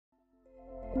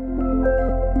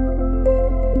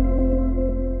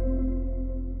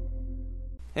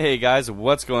Hey guys,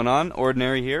 what's going on?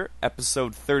 Ordinary here,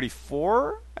 episode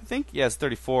 34, I think? Yes,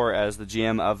 34 as the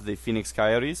GM of the Phoenix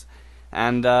Coyotes.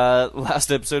 And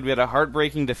last episode we had a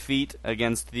heartbreaking defeat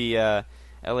against the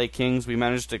LA Kings. We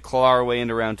managed to claw our way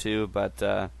into round 2,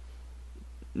 but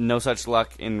no such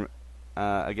luck in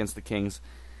against the Kings.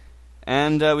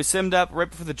 And we simmed up right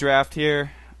before the draft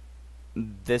here.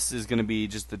 This is going to be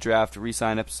just the draft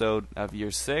re-sign episode of year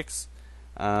 6.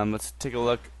 Let's take a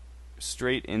look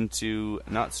straight into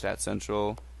not Stat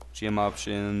Central, GM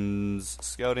options,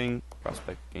 scouting,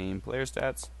 prospect game, player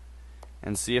stats,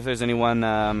 and see if there's anyone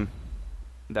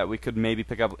that we could maybe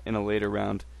pick up in a later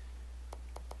round.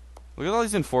 Look at all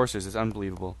these enforcers, it's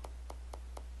unbelievable.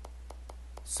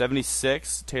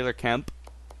 76, Taylor Kemp.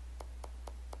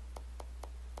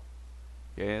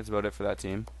 Okay, that's about it for that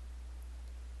team.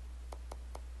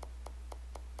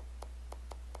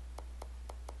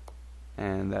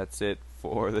 And that's it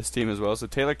for this team as well. So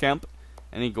Taylor Kemp,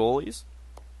 any goalies?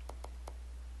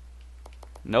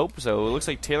 Nope. So it looks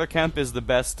like Taylor Kemp is the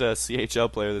best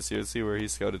CHL player this year. Let's see where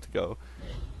he's scouted to go.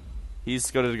 He's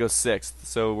scouted to go 6th.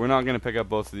 So we're not going to pick up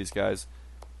both of these guys.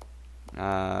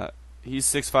 He's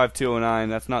 6'5", 209.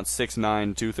 That's not 6'9",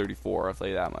 234. I'll tell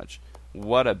you that much.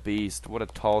 What a beast. What a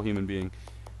tall human being.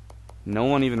 No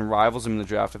one even rivals him in the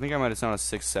draft. I think I might have sounded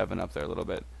 6'7" up there a little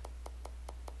bit.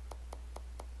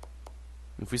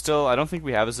 If we still, I don't think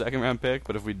we have a second round pick,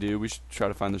 but if we do, we should try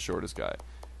to find the shortest guy.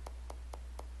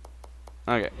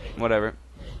 Okay, whatever.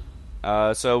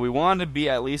 So we want to be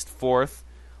at least 4th,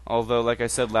 although, like I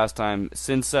said last time,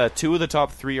 since 2 of the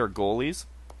top 3 are goalies,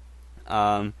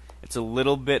 it's a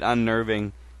little bit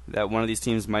unnerving that one of these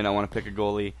teams might not want to pick a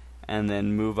goalie and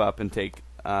then move up and take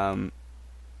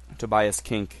Tobias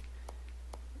Kink,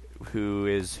 who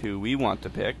is who we want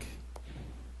to pick.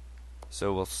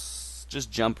 So we'll just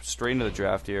jump straight into the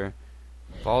draft here.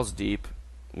 Balls deep.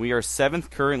 We are 7th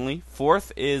currently.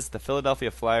 4th is the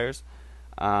Philadelphia Flyers.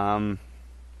 We'll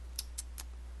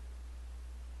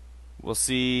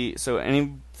see. So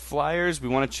any Flyers, we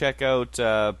want to check out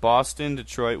Boston,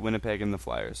 Detroit, Winnipeg, and the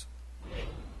Flyers.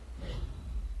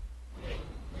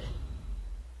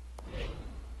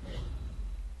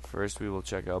 First we will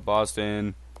check out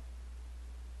Boston.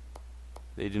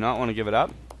 They do not want to give it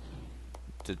up.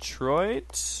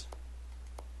 Detroit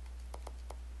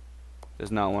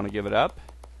does not want to give it up.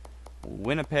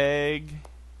 Winnipeg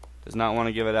does not want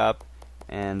to give it up.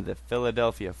 And the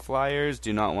Philadelphia Flyers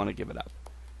do not want to give it up.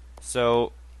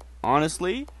 So,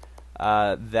 honestly,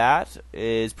 that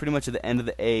is pretty much at the end of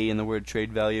the A in the word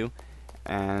trade value.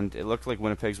 And it looked like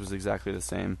Winnipeg's was exactly the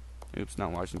same. Oops,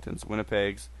 not Washington's.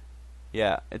 Winnipeg's.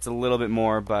 Yeah, it's a little bit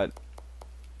more, but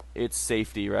it's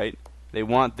safety, right? They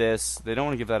want this. They don't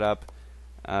want to give that up.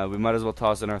 We might as well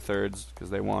toss in our thirds because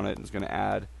they want it. It's going to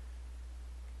add.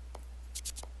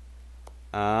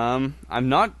 I'm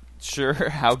not sure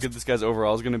how good this guy's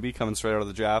overall is going to be coming straight out of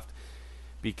the draft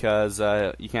because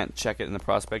you can't check it in the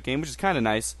prospect game, which is kind of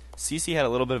nice. CC had a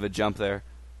little bit of a jump there,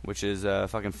 which is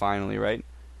fucking finally, right?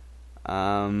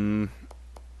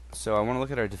 So I want to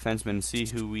look at our defensemen and see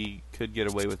who we could get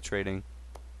away with trading.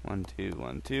 1, 2,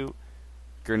 1, 2.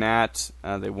 Gernat,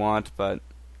 they want, but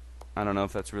I don't know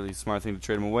if that's really a smart thing to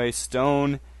trade him away.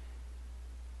 Stone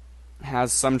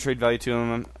has some trade value to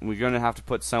him. We're going to have to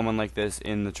put someone like this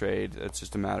in the trade. It's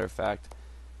just a matter of fact.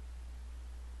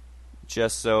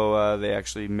 Just so they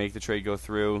actually make the trade go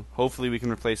through. Hopefully we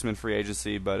can replace him in free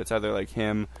agency, but it's either like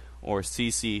him or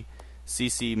CC.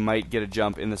 CC might get a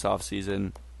jump in this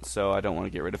offseason, so I don't want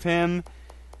to get rid of him.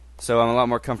 So I'm a lot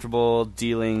more comfortable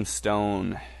dealing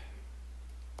Stone.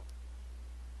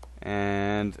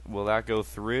 And will that go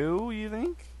through, you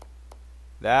think?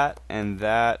 That and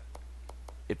that.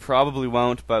 It probably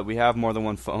won't, but we have more than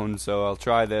one phone, so I'll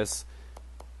try this.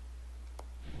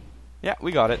 Yeah,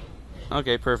 we got it.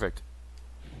 Okay, perfect.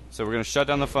 So we're going to shut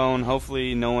down the phone.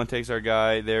 Hopefully no one takes our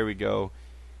guy. There we go.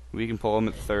 We can pull him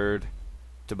at 3rd.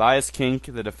 Tobias Kink,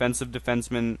 the defensive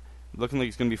defenseman, looking like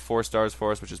he's going to be 4 stars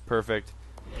for us, which is perfect.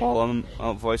 Pull him.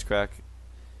 Oh, voice crack.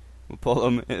 We'll pull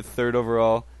him at 3rd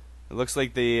overall. It looks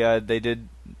like they did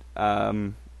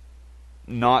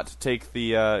not take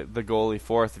the goalie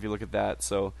 4th if you look at that.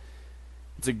 So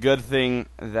it's a good thing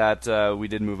that we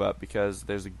did move up because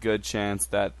there's a good chance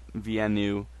that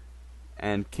Viennu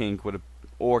and Kink would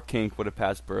have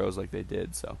passed Burrows like they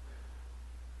did. So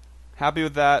happy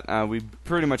with that. We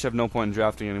pretty much have no point in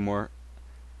drafting anymore.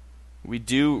 We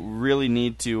do really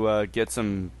need to get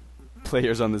some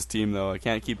players on this team though. I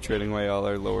can't keep trading away all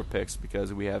our lower picks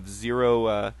because we have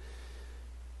zero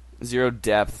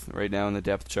depth right now in the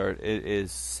depth chart. It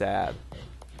is sad.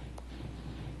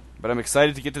 But I'm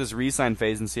excited to get to this re-sign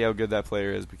phase and see how good that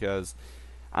player is because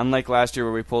Unlike last year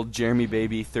where we pulled Jeremy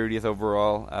Baby 30th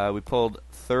overall, we pulled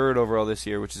 3rd overall this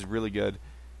year, which is really good.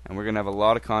 And we're going to have a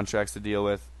lot of contracts to deal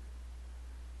with.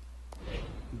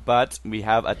 But we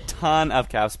have a ton of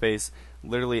cap space.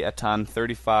 Literally a ton.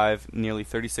 35, nearly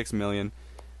 36 million.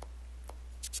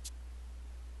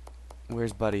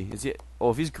 Where's Buddy? Is he?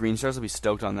 Oh, if he's Green Stars, I'll be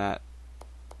stoked on that.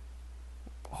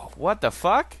 Oh, what the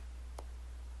fuck?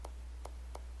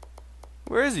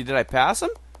 Where is he? Did I pass him?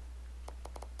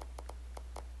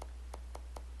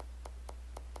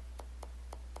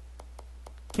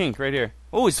 Kink, right here.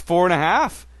 Oh, he's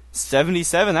 4.5.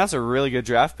 77. That's a really good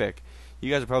draft pick. You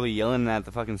guys are probably yelling at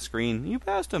the fucking screen. You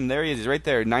passed him. There he is. He's right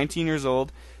there. 19 years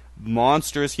old.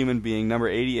 Monstrous human being. Number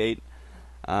 88.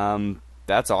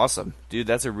 That's awesome. Dude,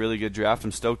 that's a really good draft.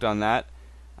 I'm stoked on that.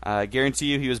 I guarantee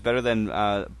you he was better than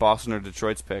Boston or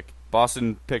Detroit's pick.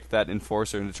 Boston picked that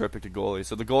enforcer and Detroit picked a goalie.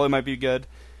 So the goalie might be good.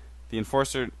 The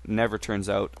enforcer never turns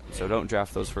out. So don't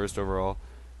draft those first overall.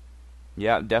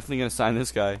 Yeah, definitely going to sign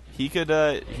this guy. He could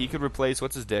replace,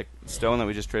 what's his dick? Stone that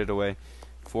we just traded away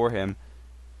for him.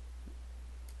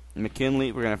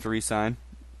 McKinley, we're going to have to re-sign.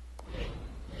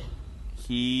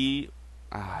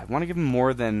 I want to give him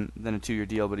more than a 2-year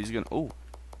deal, but he's going to,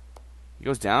 he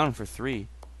goes down for 3.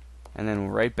 And then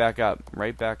right back up.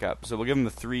 So we'll give him the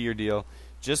 3-year deal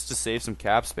just to save some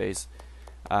cap space.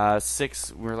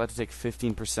 6, we're allowed to take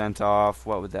 15% off.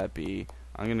 What would that be?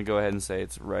 I'm going to go ahead and say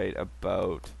it's right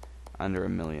about under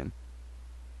 $1 million.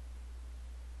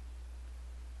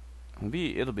 It'll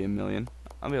be $1 million.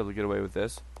 I'll be able to get away with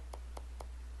this.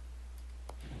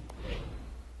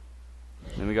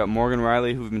 Then we got Morgan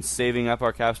Riley, who we've been saving up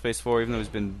our cap space for, even though he's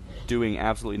been doing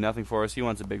absolutely nothing for us. He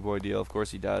wants a big boy deal. Of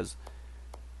course he does.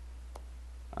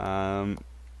 I'd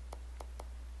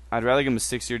rather give him a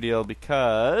 6-year deal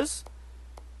because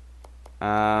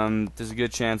there's a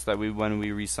good chance that when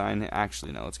we re-sign,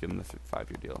 actually no, let's give him the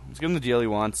 5-year deal. Let's give him the deal he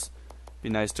wants. Be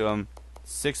nice to him.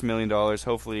 $6 million.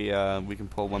 Hopefully we can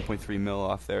pull 1.3 mil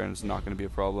off there, and it's not going to be a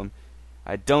problem.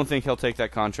 I don't think he'll take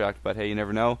that contract, but hey, you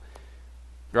never know.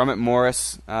 Gromit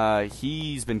Morris,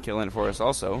 he's been killing it for us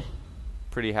also.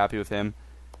 Pretty happy with him.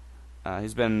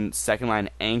 He's been second-line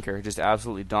anchor, just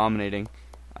absolutely dominating.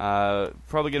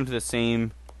 Probably get him to the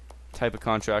same type of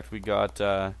contract we got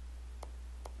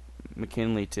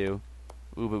McKinley to.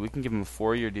 Ooh, but we can give him a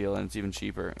 4-year deal, and it's even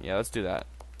cheaper. Yeah, let's do that.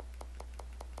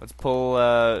 Let's pull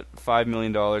 $5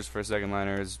 million for a second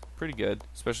liner is pretty good,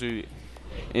 especially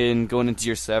in going into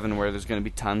year 7 where there's going to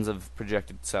be tons of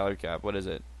projected salary cap. What is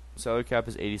it? Salary cap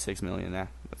is $86 million.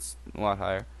 That's a lot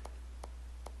higher.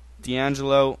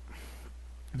 D'Angelo,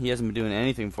 he hasn't been doing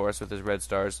anything for us with his Red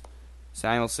Stars.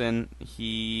 Samuelson,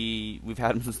 we've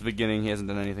had him since the beginning. He hasn't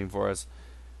done anything for us.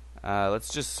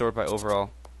 Let's just sort by overall.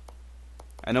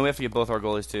 I know we have to get both our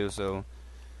goalies too, so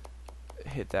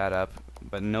hit that up.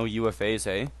 But no UFAs,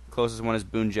 hey? Closest one is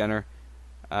Boone Jenner.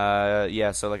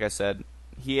 Yeah, so like I said,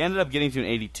 he ended up getting to an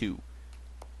 82.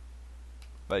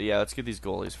 But yeah, let's get these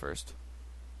goalies first.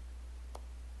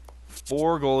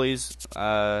 4 goalies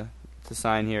to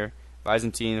sign here.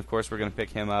 Byzantine, of course, we're going to pick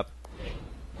him up.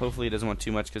 Hopefully he doesn't want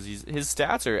too much because his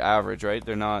stats are average, right?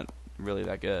 They're not really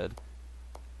that good.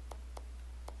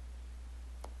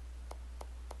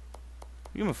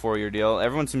 Give him a 4-year deal.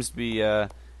 Everyone seems to be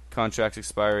contracts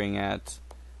expiring at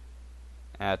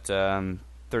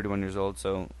 31 years old,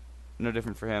 so no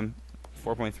different for him.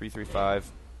 4.335.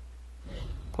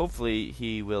 Hopefully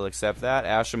he will accept that.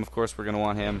 Asham, of course, we're going to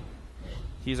want him.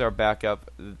 He's our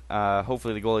backup.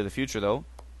 Hopefully the goalie of the future, though.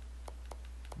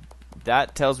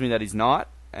 That tells me that he's not,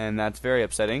 and that's very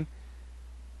upsetting.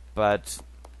 But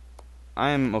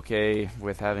I'm okay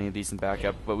with having a decent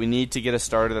backup. But we need to get a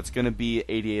starter that's going to be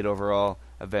 88 overall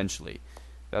eventually.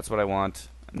 That's what I want.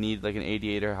 I need like an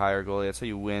 88 or higher goalie. That's how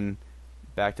you win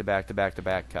back-to-back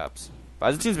cups.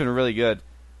 Byzantine's been really good.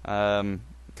 A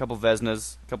couple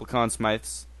Vezinas, a couple Conn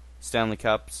Smythes, Stanley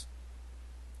Cups.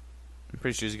 I'm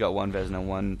pretty sure he's got 1 Vezina,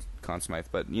 1 Conn Smythe,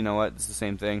 but you know what? It's the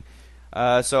same thing.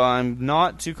 So I'm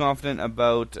not too confident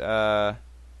about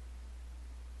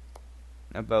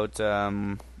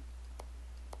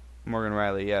Morgan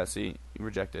Riley. Yeah, see,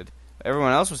 rejected.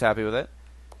 Everyone else was happy with it.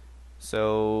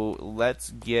 So let's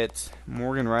get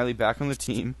Morgan Riley back on the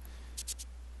team.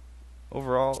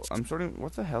 Overall, I'm sort of...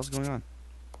 What the hell's going on?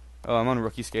 Oh, I'm on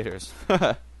rookie skaters.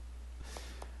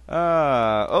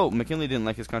 McKinley didn't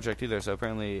like his contract either, so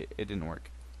apparently it didn't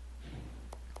work.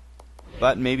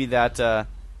 But maybe that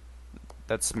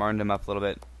smartened him up a little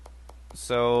bit.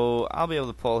 So I'll be able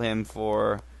to pull him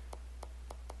for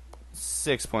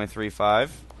 6.35.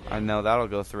 I know that'll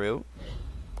go through.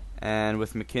 And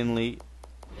with McKinley,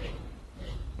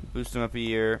 boost him up a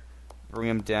year, bring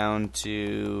him down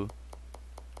to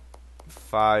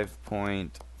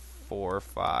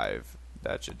 5.45.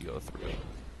 That should go through.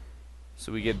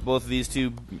 So we get both of these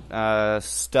two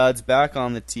studs back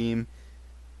on the team.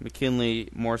 McKinley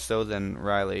more so than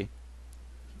Riley,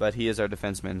 but he is our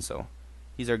defenseman, so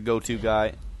he's our go-to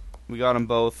guy. We got them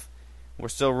both. We're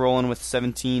still rolling with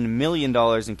 $17 million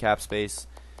in cap space.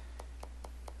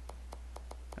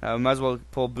 Might as well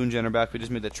pull Boone Jenner back. We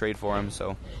just made the trade for him,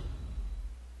 so.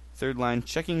 Third line,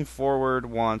 checking forward,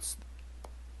 wants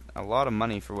a lot of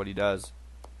money for what he does.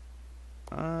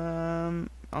 I'll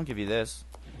give you this.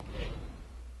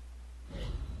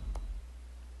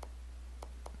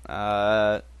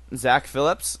 Zach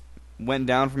Phillips went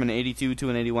down from an 82 to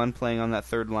an 81 playing on that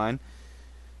third line.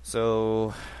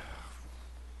 So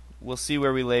we'll see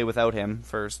where we lay without him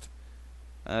first.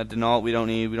 Denault we don't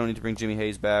need. We don't need to bring Jimmy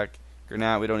Hayes back.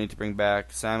 Granat we don't need to bring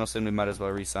back. Samuelson we might as well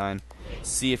re-sign.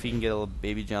 See if he can get a little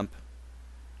baby jump.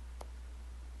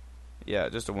 Yeah,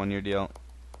 just a 1-year deal.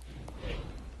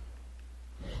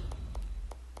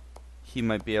 He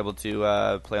might be able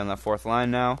to play on that fourth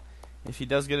line now. If he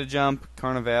does get a jump,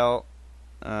 Carnival,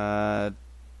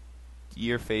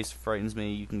 your face frightens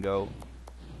me. You can go.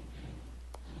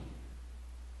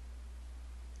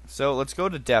 So let's go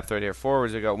to depth right here.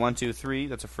 Forwards, we got 1, 2, 3.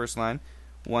 That's our first line.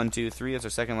 1, 2, 3. That's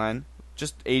our second line.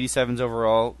 Just 87s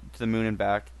overall to the moon and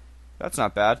back. That's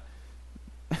not bad.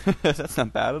 That's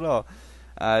not bad at all.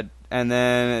 And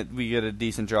then we get a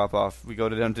decent drop off. We go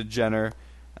down to Jenner,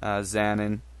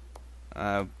 Zanin.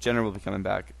 Jenner will be coming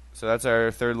back. So that's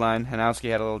our third line.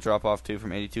 Hanowski had a little drop off too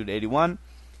from 82 to 81.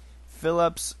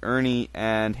 Phillips, Ernie,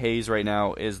 and Hayes right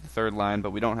now is the third line,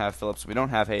 but we don't have Phillips. We don't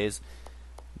have Hayes.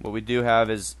 What we do have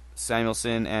is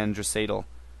Samuelson and Dreisaitl.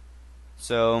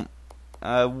 So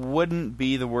wouldn't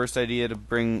be the worst idea to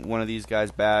bring one of these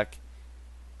guys back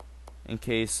in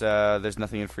case there's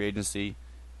nothing in free agency.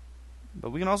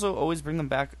 But we can also always bring them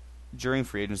back during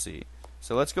free agency.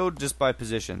 So let's go just by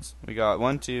positions. We got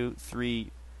 1, 2,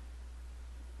 3,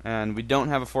 and we don't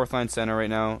have a fourth line center right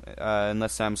now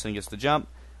unless Samuelson gets the jump.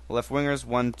 Left wingers,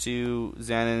 1, 2,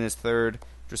 Zanin is third.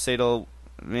 Dreisaitl,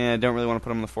 I don't really want to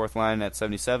put him on the fourth line at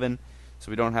 77, so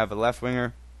we don't have a left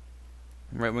winger.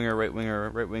 Right winger, right winger,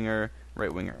 right winger,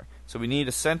 right winger. So we need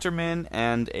a centerman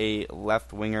and a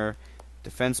left winger.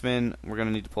 Defenseman, we're going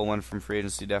to need to pull one from free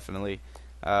agency, definitely.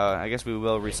 I guess we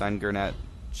will re-sign Gurnett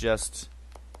just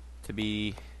to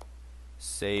be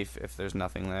safe if there's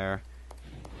nothing there.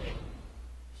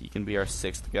 He can be our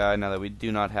sixth guy now that we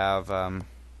do not have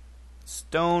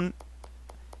Stone.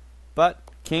 But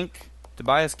Kink,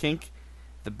 Tobias Kink,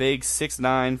 the big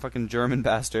 6'9" fucking German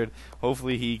bastard.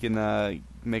 Hopefully he can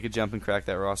make a jump and crack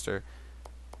that roster.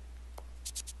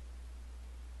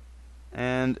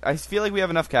 And I feel like we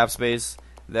have enough cap space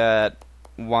that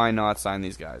why not sign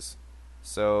these guys?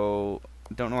 So,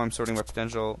 don't know why I'm sorting by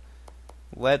potential.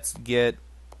 Let's get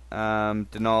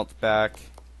Denault back.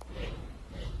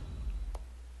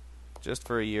 Just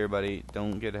for a year, buddy.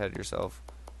 Don't get ahead of yourself.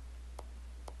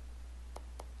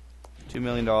 $2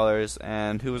 million.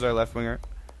 And who was our left winger?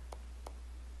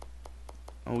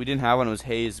 Oh, we didn't have one. It was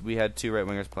Hayes. We had two right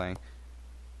wingers playing.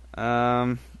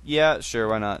 Yeah, sure,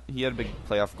 why not? He had a big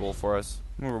playoff goal for us.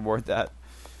 We'll reward that.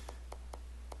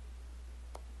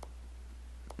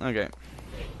 Okay.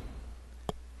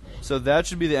 So that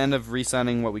should be the end of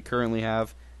re-signing what we currently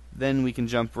have. Then we can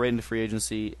jump right into free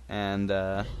agency and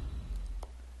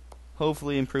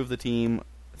hopefully improve the team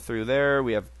through there.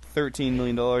 We have $13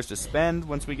 million to spend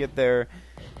once we get there.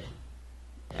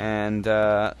 And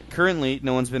currently,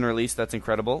 no one's been released. That's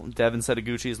incredible. Devin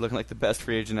Setaguchi is looking like the best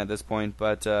free agent at this point.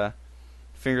 But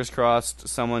fingers crossed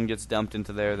someone gets dumped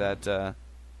into there that...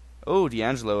 oh,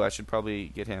 D'Angelo. I should probably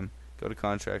get him. Go to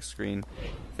contract screen.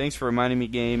 Thanks for reminding me,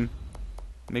 game.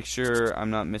 Make sure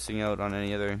I'm not missing out on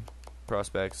any other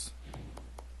prospects.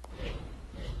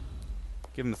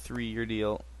 Give him a 3-year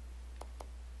deal.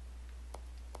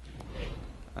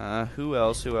 Who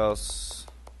else? Who else?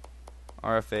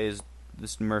 RFA's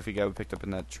this Murphy guy we picked up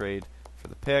in that trade for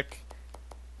the pick.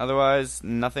 Otherwise,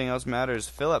 nothing else matters.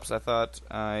 Phillips, I thought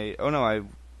I... oh no, I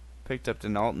picked up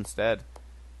Denault instead.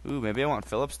 Ooh, maybe I want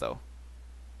Phillips though.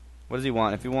 What does he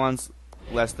want? If he wants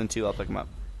less than 2, I'll pick him up.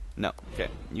 No. Okay,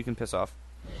 you can piss off.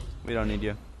 We don't need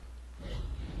you.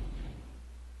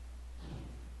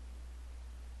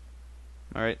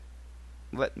 Alright.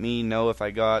 Let me know if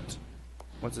I got...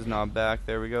 what's his knob back?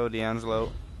 There we go,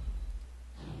 D'Angelo.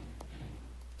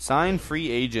 Sign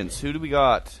free agents. Who do we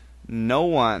got? No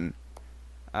one.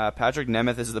 Patrick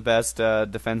Nemeth is the best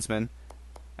defenseman,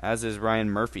 as is Ryan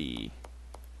Murphy,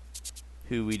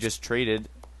 who we just traded.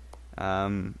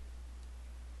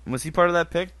 Was he part of that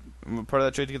pick? Part of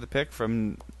that trade to get the pick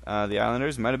from the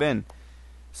Islanders? Might have been.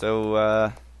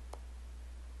 So,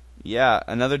 yeah,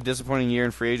 another disappointing year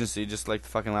in free agency, just like the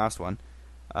fucking last one.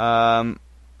 I'm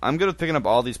good with picking up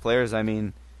all these players. I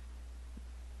mean,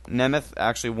 Nemeth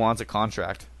actually wants a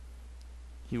contract.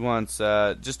 He wants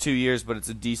just 2 years, but it's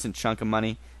a decent chunk of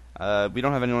money. We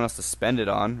don't have anyone else to spend it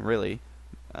on, really.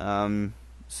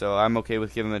 So I'm okay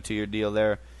with giving him a 2-year deal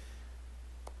there.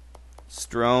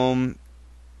 Strome,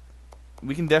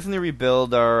 we can definitely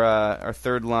rebuild our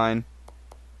third line,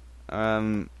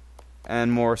 and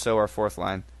more so our fourth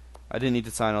line. I didn't need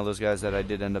to sign all those guys that I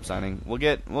did end up signing. We'll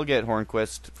get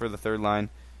Hornquist for the third line.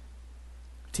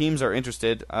 Teams are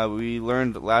interested. We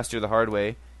learned last year the hard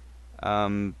way,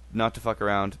 not to fuck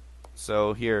around.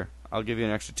 So here, I'll give you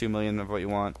an extra $2 million of what you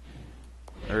want,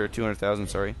 or 200,000.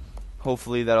 Sorry.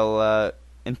 Hopefully that'll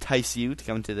entice you to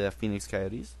come to the Phoenix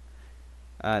Coyotes.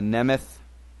 Nemeth.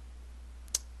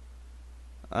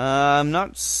 I'm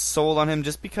not sold on him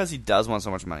just because he does want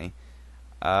so much money.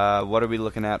 What are we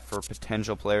looking at for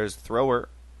potential players? Thrower.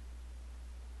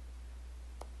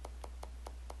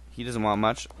 He doesn't want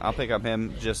much. I'll pick up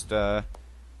him just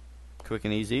quick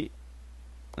and easy.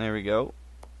 There we go.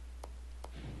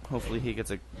 Hopefully he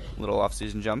gets a little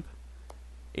off-season jump.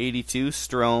 82,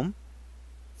 Strome.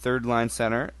 Third line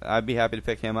center. I'd be happy to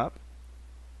pick him up.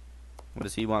 What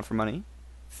does he want for money?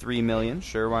 $3 million.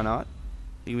 Sure, why not?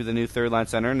 He was a new third line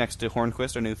center next to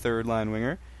Hornquist, our new third line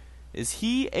winger. Is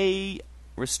he a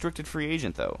restricted free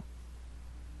agent, though?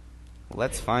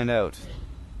 Let's find out.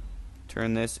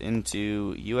 Turn this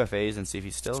into UFAs and see if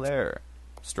he's still there.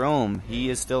 Strome, he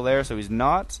is still there, so he's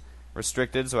not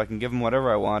restricted, so I can give him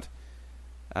whatever I want.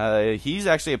 He's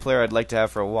actually a player I'd like to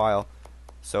have for a while,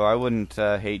 so I wouldn't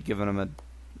hate giving him a...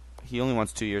 He only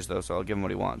wants 2 years, though, so I'll give him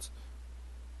what he wants.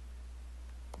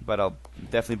 But I'll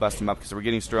definitely bust him up because we're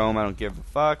getting Strome. I don't give a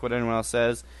fuck what anyone else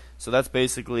says. So that's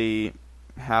basically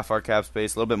half our cap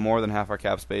space, a little bit more than half our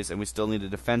cap space, and we still need a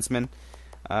defenseman.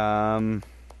 I'm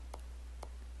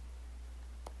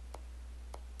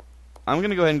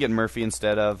gonna go ahead and get Murphy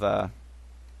instead of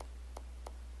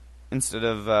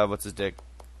what's his dick?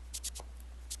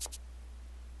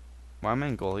 Why am I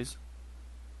in goalies?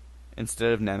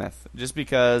 Instead of Nemeth, just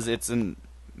because it's $1.5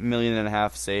 million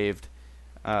saved.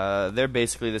 They're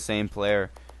basically the same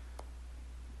player.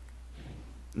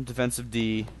 Defensive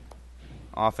D,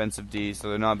 offensive D, so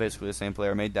they're not basically the same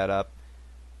player. Made that up.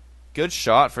 Good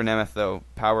shot for Nemeth, though,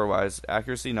 power-wise.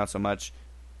 Accuracy, not so much.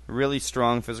 Really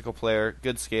strong physical player.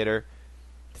 Good skater.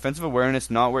 Defensive awareness,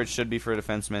 not where it should be for a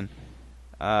defenseman.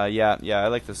 Yeah, I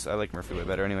like this. I like Murphy way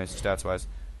better anyways, stats-wise.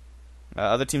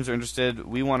 Other teams are interested.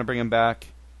 We want to bring him back,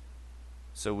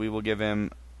 so we will give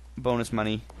him bonus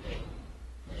money.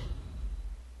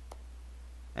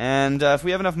 And if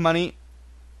we have enough money,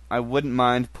 I wouldn't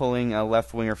mind pulling a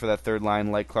left winger for that third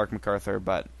line like Clark MacArthur,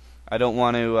 but I don't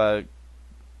want to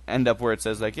end up where it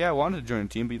says, like, yeah, I wanted to join a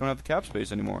team, but you don't have the cap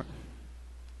space anymore.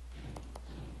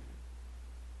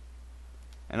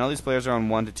 And all these players are on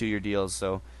 1 to 2 year deals,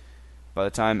 so by the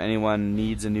time anyone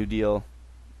needs a new deal,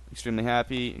 extremely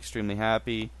happy, extremely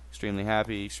happy, extremely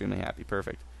happy, extremely happy.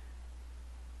 Perfect.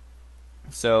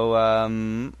 So,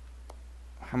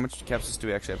 how much cap space do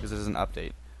we actually have? Because this is an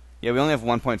update. Yeah, we only have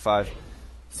 1.5.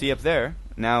 See up there?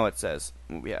 Now it says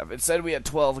what we have. It said we had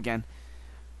 12 again.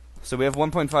 So we have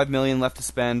 1.5 million left to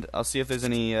spend. I'll see if there's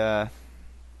any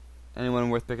anyone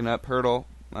worth picking up. Hurdle,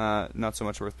 not so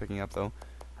much worth picking up though.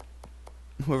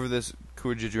 Whoever this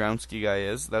Kurjadrowski guy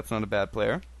is, that's not a bad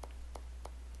player.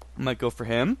 Might go for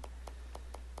him.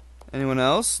 Anyone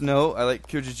else? No, I like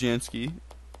Kurjadrowski.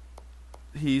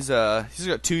 He's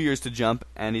got 2 years to jump,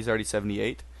 and he's already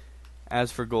 78.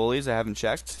 As for goalies, I haven't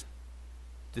checked.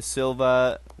 De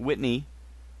Silva, Whitney.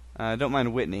 Don't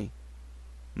mind Whitney.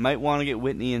 Might want to get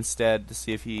Whitney instead to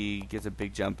see if he gets a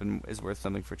big jump and is worth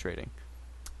something for trading.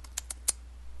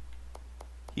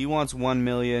 He wants 1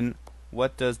 million.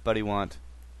 What does Buddy want?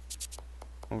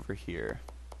 Over here.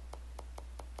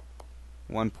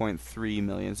 1.3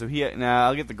 million. So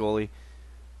I'll get the goalie.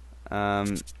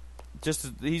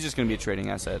 He's just going to be a trading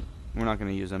asset. We're not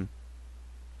going to use him.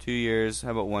 2 years.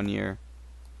 How about 1 year?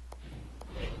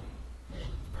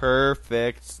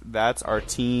 Perfect. That's our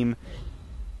team.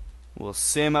 We'll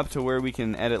sim up to where we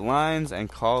can edit lines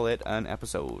and call it an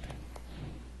episode.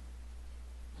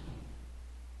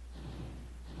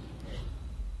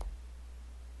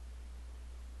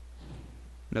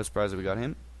 No surprise that we got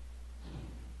him.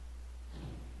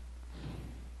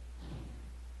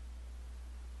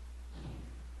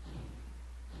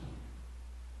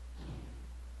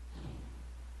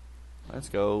 Let's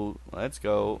go. Let's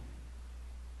go.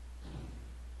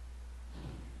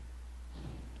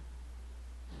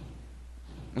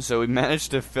 So we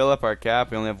managed to fill up our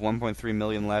cap. We only have 1.3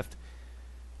 million left.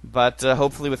 But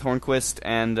hopefully with Hornquist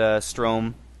and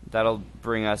Strome, that'll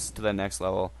bring us to the next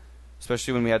level.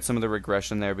 Especially when we had some of the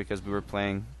regression there because we were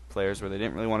playing players where they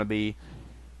didn't really want to be.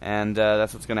 And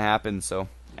that's what's going to happen. So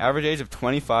average age of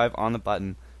 25 on the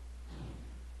button.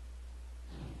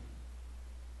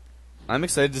 I'm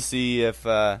excited to see if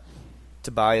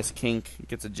Tobias Kink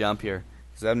gets a jump here.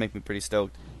 Because that would make me pretty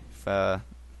stoked. If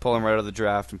pull him right out of the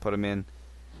draft and put him in.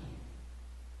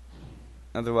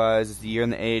 Otherwise, it's the year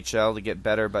in the AHL to get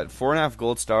better. But 4.5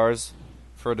 gold stars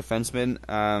for a defenseman,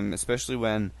 especially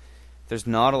when there's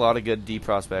not a lot of good D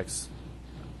prospects.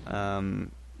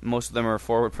 Most of them are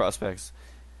forward prospects.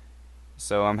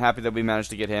 So I'm happy that we managed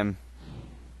to get him.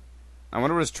 I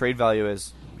wonder what his trade value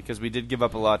is, because we did give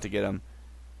up a lot to get him.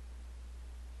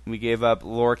 We gave up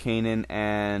Lorcanen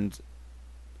and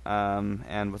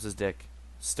what's his dick?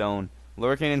 Stone.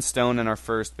 Lorcanen, Stone, and our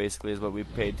first basically is what we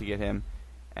paid to get him.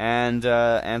 And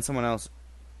someone else,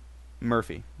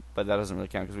 Murphy, but that doesn't really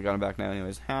count because we got him back now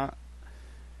anyways.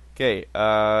 Okay,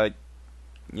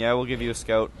 yeah, we'll give you a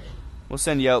scout. We'll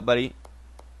send you out, buddy.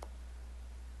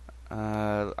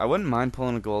 I wouldn't mind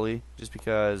pulling a goalie just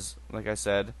because, like I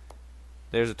said,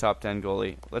 there's a top 10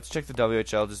 goalie. Let's check the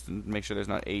WHL just to make sure there's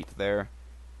not 8 there.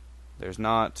 There's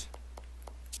not.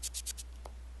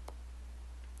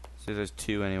 See if there's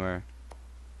 2 anywhere.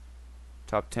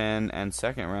 Top 10 and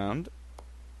second round.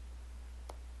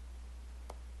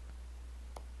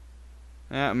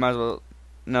 Yeah, might as well.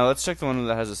 No, let's check the one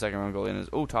that has a second round goalie in it.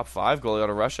 Oh, top 5 goalie out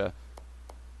of Russia.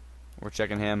 We're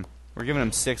checking him. We're giving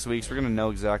him 6 weeks. We're going to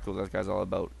know exactly what that guy's all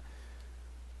about.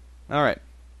 Alright.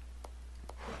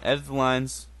 Edit the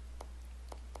lines.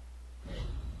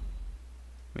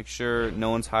 Make sure no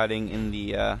one's hiding in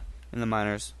the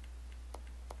minors.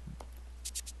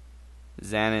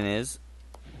 Zanin is.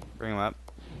 Bring him up.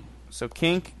 So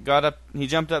Kink got up. He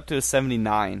jumped up to a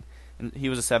 79. And he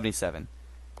was a 77.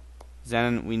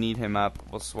 Zanin, we need him up.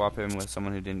 We'll swap him with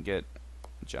someone who didn't get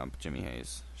jump. Jimmy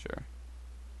Hayes. Sure.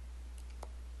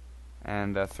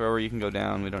 And thrower, you can go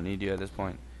down. We don't need you at this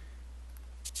point.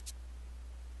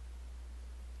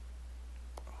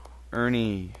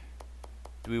 Ernie.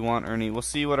 Do we want Ernie? We'll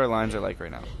see what our lines are like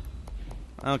right now.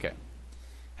 Okay.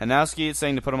 Hanowski is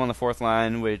saying to put him on the 4th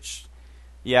line, which,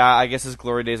 yeah, I guess his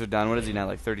glory days are done. What is he now,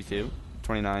 like 32?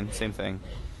 29, same thing.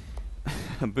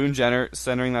 Boone Jenner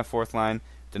centering that 4th line.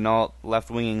 Denault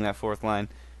left-winging that 4th line.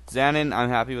 Zanin, I'm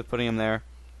happy with putting him there.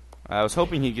 I was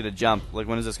hoping he'd get a jump. Like,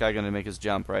 when is this guy going to make his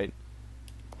jump, right?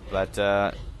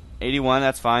 But 81,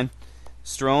 that's fine.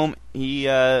 Strome, he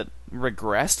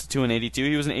regressed to an 82.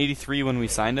 He was an 83 when we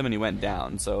signed him, and he went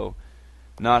down. So,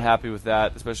 not happy with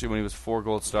that, especially when he was 4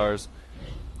 gold stars.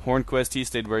 Hornquist, he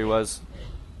stayed where he was.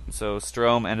 So,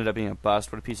 Strome ended up being a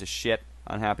bust. What a piece of shit.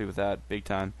 Unhappy with that, big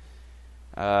time.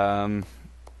 It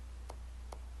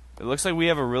looks like we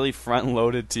have a really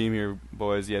front-loaded team here,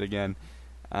 boys, yet again.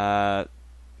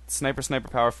 Sniper,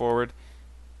 power forward.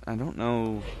 I don't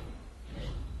know.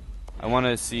 I want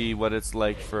to see what it's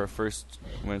like for a first,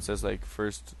 when it says like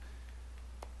first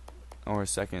or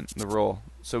second, the role.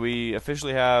 So we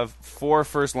officially have 4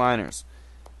 first-liners.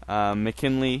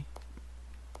 McKinley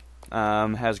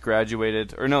has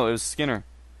graduated, or no, it was Skinner.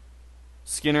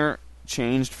 Skinner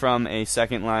changed from a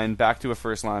second line back to a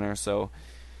first liner, so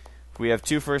we have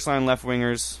 2 first line left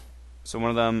wingers, so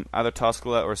one of them, either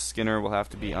Toskala or Skinner, will have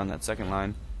to be on that second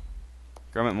line.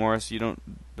 Grummet Morris, you don't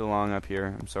belong up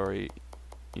here. I'm sorry,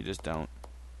 you just don't.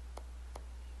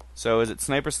 So is it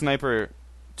sniper,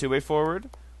 two-way forward,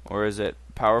 or is it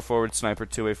power forward, sniper,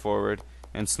 two-way forward,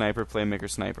 and sniper, playmaker,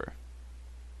 sniper?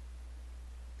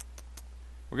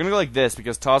 We're going to go like this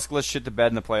because Toskala shit the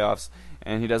bed in the playoffs,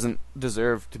 and he doesn't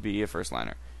deserve to be a first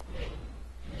liner.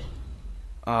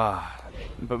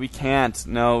 But we can't.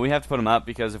 No, we have to put him up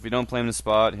because if we don't play him in the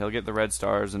spot, he'll get the red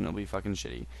stars and it'll be fucking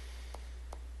shitty.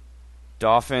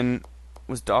 Dauphin.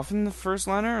 Was Dauphin the first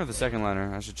liner or the second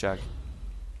liner? I should check.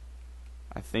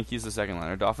 I think he's the second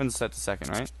liner. Dauphin's set to second,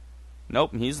 right?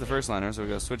 Nope, he's the first liner, so we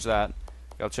gotta switch that.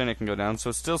 Galchenyuk can go down. So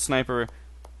it's still sniper,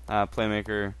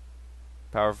 playmaker,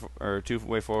 or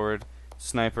two-way forward,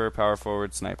 sniper, power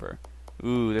forward, sniper.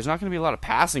 Ooh, there's not gonna be a lot of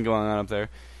passing going on up there.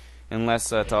 Unless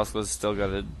Toskala's still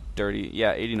got a dirty...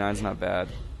 Yeah, 89's not bad.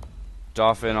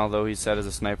 Dauphin, although he's set as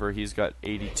a sniper, he's got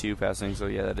 82 passing, so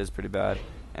yeah, that is pretty bad.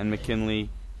 And McKinley,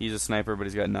 he's a sniper, but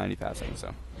he's got 90 passing,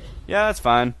 so... Yeah, that's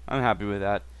fine. I'm happy with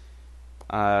that.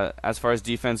 As far as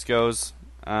defense goes,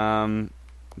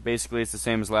 basically it's the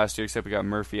same as last year, except we got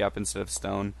Murphy up instead of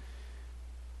Stone.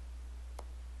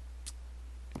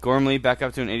 Gormley back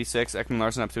up to an 86, Ekman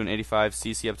Larson up to an 85,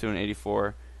 CC up to an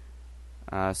 84.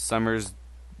 Summers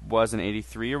was an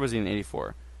 83, or was he an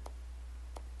 84?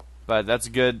 But that's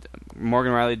good.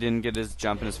 Morgan Riley didn't get his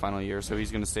jump in his final year, so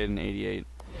he's going to stay at an 88.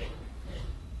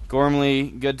 Gormley,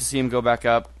 good to see him go back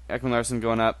up. Ekman Larson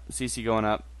going up. CC going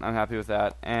up. I'm happy with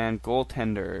that. And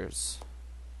goaltenders.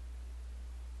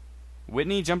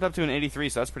 Whitney jumped up to an 83,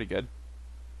 so that's pretty good.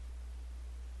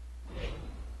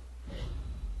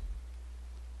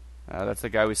 That's the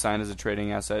guy we signed as a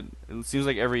trading asset. It seems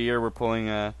like every year we're pulling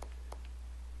a...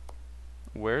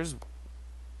 What's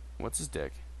his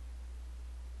dick?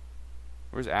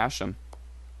 Where's Asham?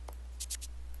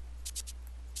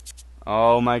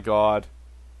 Oh my god.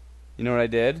 You know what I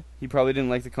did? He probably didn't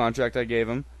like the contract I gave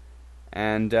him.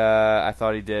 And I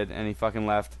thought he did, and he fucking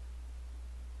left.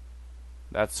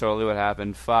 That's totally what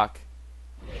happened. Fuck.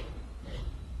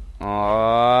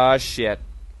 Aw, shit.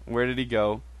 Where did he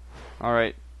go?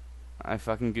 Alright. I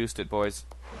fucking goosed it, boys.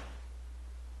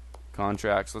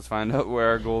 Contracts. Let's find out where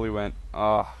our goalie went.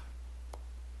 Ugh.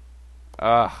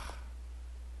 Ugh.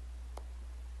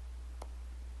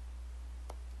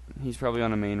 He's probably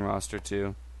on a main roster,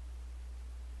 too.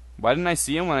 Why didn't I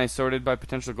see him when I sorted by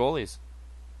potential goalies?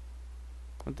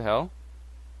 What the hell?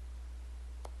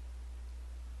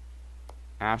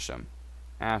 Asham.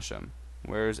 Asham.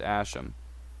 Where's Asham?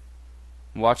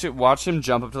 Watch him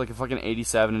jump up to like a fucking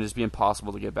 87 and just be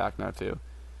impossible to get back now, too.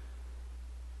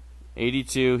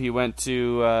 82, he went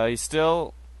to,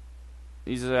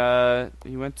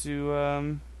 he went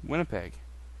to, Winnipeg.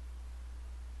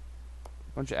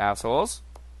 Bunch of assholes.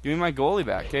 Give me my goalie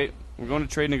back, okay? We're going to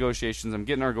trade negotiations. I'm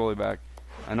getting our goalie back.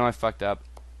 I know I fucked up.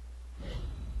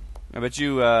 I bet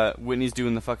you, Whitney's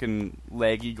doing the fucking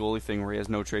laggy goalie thing where he has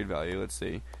no trade value. Let's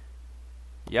see.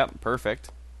 Yep,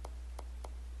 perfect.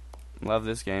 Love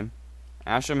this game.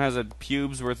 Asham has a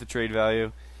pubes worth of trade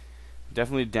value.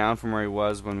 Definitely down from where he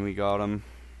was when we got him.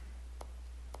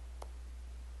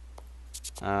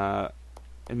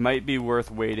 It might be worth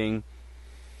waiting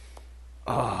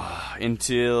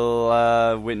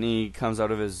until Whitney comes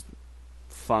out of his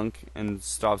funk and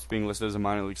stops being listed as a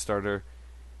minor league starter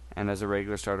and as a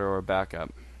regular starter or a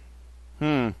backup.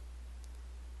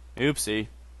 Oopsie.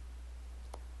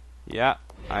 Yeah,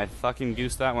 I fucking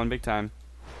goosed that one big time.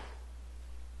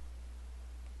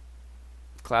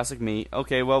 Classic me.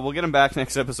 Okay, well, we'll get him back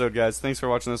next episode, guys. Thanks for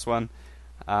watching this one.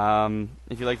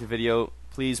 If you liked the video,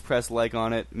 please press like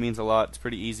on it. It means a lot. It's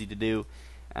pretty easy to do.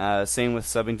 Same with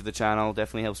subbing to the channel.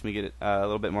 Definitely helps me get a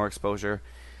little bit more exposure.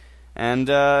 And,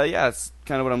 yeah, it's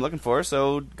kind of what I'm looking for.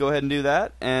 So go ahead and do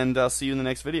that, and I'll see you in the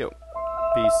next video.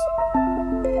 Peace.